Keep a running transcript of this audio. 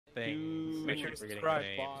things. Make sure to We're subscribe.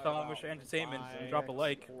 getting Silentwisher Entertainment. And drop a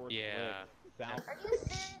like. Yeah. Are you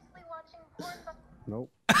seriously watching porn?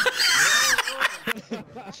 Nope.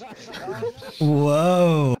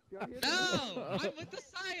 Whoa. No! I'm with the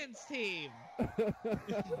science team!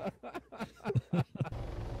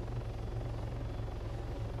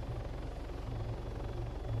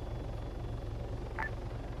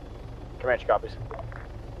 Comanche copies.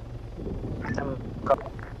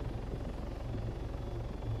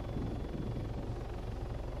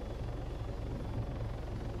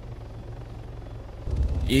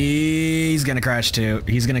 He's gonna crash too.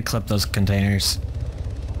 He's gonna clip those containers.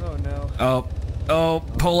 Oh no. Oh,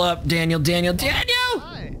 pull up, Daniel!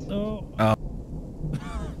 Oh. Oh.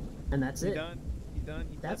 And that's it. Done. You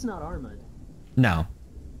done? That's not Arma. No.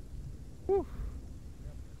 Whew.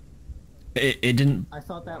 It didn't. I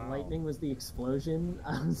thought that lightning was the explosion.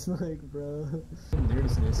 I was like, bro.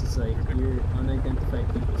 Nervousness. It's like you're unidentified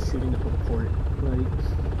people shooting up a port. Like.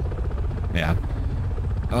 Yeah.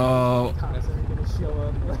 Oh. Cops are gonna show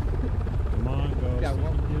up. Come on, Ghost. Yeah,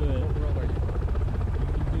 what do it? What world are you?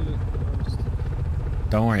 You can do it first.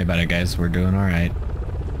 Don't worry about it, guys. We're doing all right.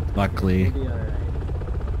 Luckily. We'll be all right.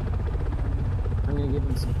 I'm gonna give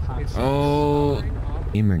him some hot shots. Oh.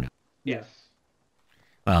 Team or no? Yes.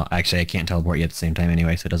 Well, actually, I can't teleport you at the same time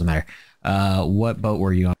anyway, so it doesn't matter. What boat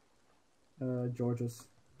were you on? George's.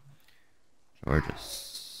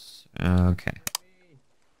 George's. Okay.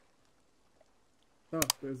 Oh,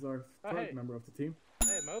 there's our third member of the team.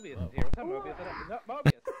 Hey, Mobius is here. What's up, Mobius? No,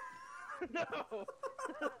 Mobius. No.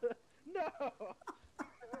 No.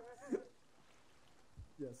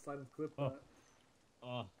 Yeah, silent clip.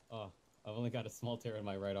 I've only got a small tear in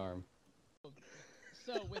my right arm.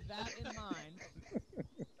 So, with that in mind,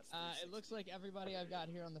 it looks like everybody I've got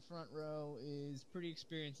here on the front row is pretty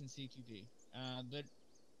experienced in CQB. But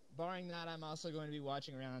barring that, I'm also going to be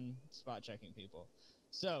watching around spot checking people.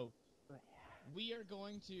 So, we are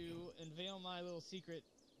going to unveil my little secret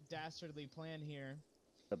dastardly plan here.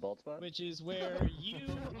 The bald spot? Which is where you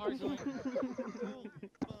are going to...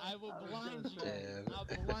 I will blind you. I'll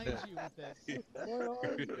blind you with this. You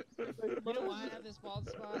know why I have this bald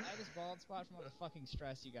spot? I have this bald spot from all the fucking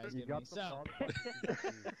stress you guys give me. So,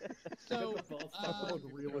 That's the most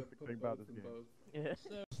realistic thing about this game. Yeah.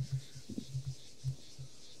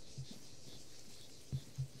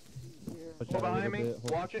 Hold behind me.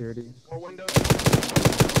 Watch it. More windows.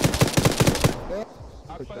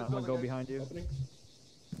 I'm gonna go behind you.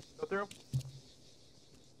 Go through.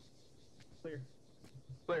 Clear.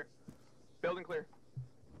 Clear. Building clear.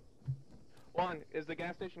 One, is the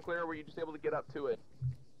gas station clear or were you just able to get up to it?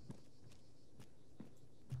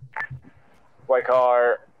 White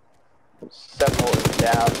car. Seminole is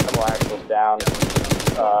down. Seminole Axle's down.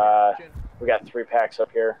 We got 3 packs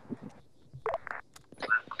up here.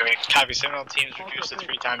 Copy. Seminole teams reduced to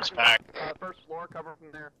 3 times pack. First floor, cover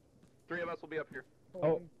from there. 3 of us will be up here.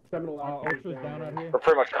 Oh, Seminole Ultra's down out here. We're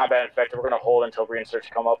pretty much combat infected. We're gonna hold until reinserts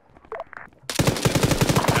come up.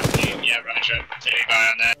 Yeah, roger. Take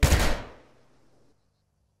eye on that.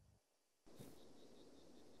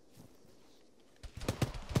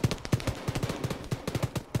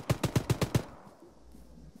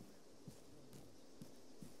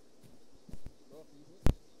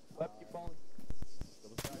 Left, keep falling.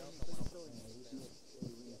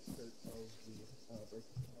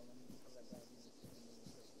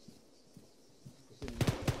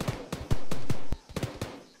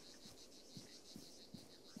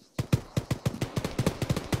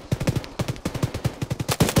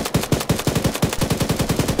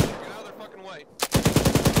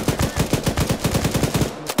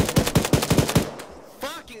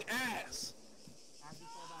 Fucking ass!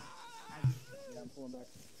 Yeah, I'm pulling back.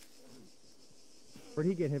 Where'd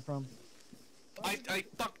he get hit from? I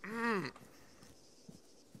fuck. I'm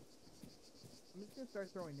just gonna start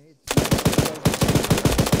throwing nades.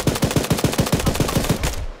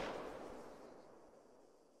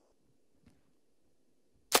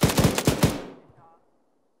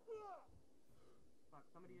 Fuck,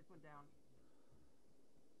 somebody just went down.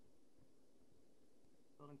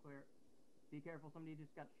 Building clear. Be careful, somebody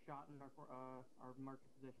just got shot in our marked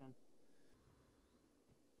position.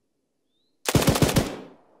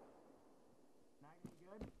 Maggie,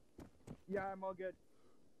 good? Yeah, I'm all good.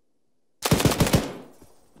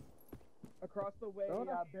 Across the way,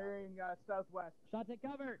 bearing southwest. Shots at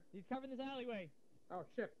cover! He's covering this alleyway! Oh,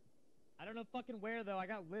 shit. I don't know fucking where, though. I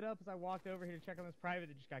got lit up as I walked over here to check on this private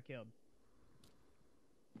that just got killed.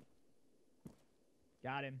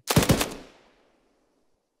 Got him.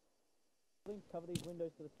 Cover these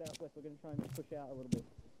windows to the southwest. We're gonna try and push out a little bit.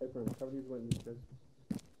 Hey, friend, cover these windows, guys.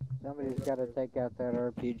 Somebody's got to take out that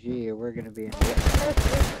RPG or we're going to be in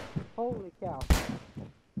Holy cow.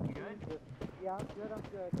 You good? Yeah, I'm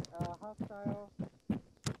good. Hostile.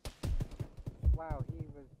 Wow, he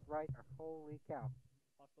was right. Holy cow.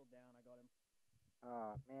 Hostile down, I got him.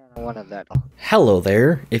 Oh, man, I wanted that. Hello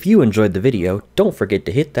there. If you enjoyed the video, don't forget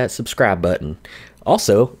to hit that subscribe button.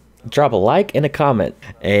 Also, drop a like and a comment,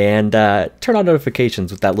 and turn on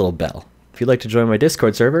notifications with that little bell. If you'd like to join my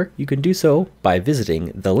Discord server, you can do so by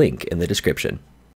visiting the link in the description.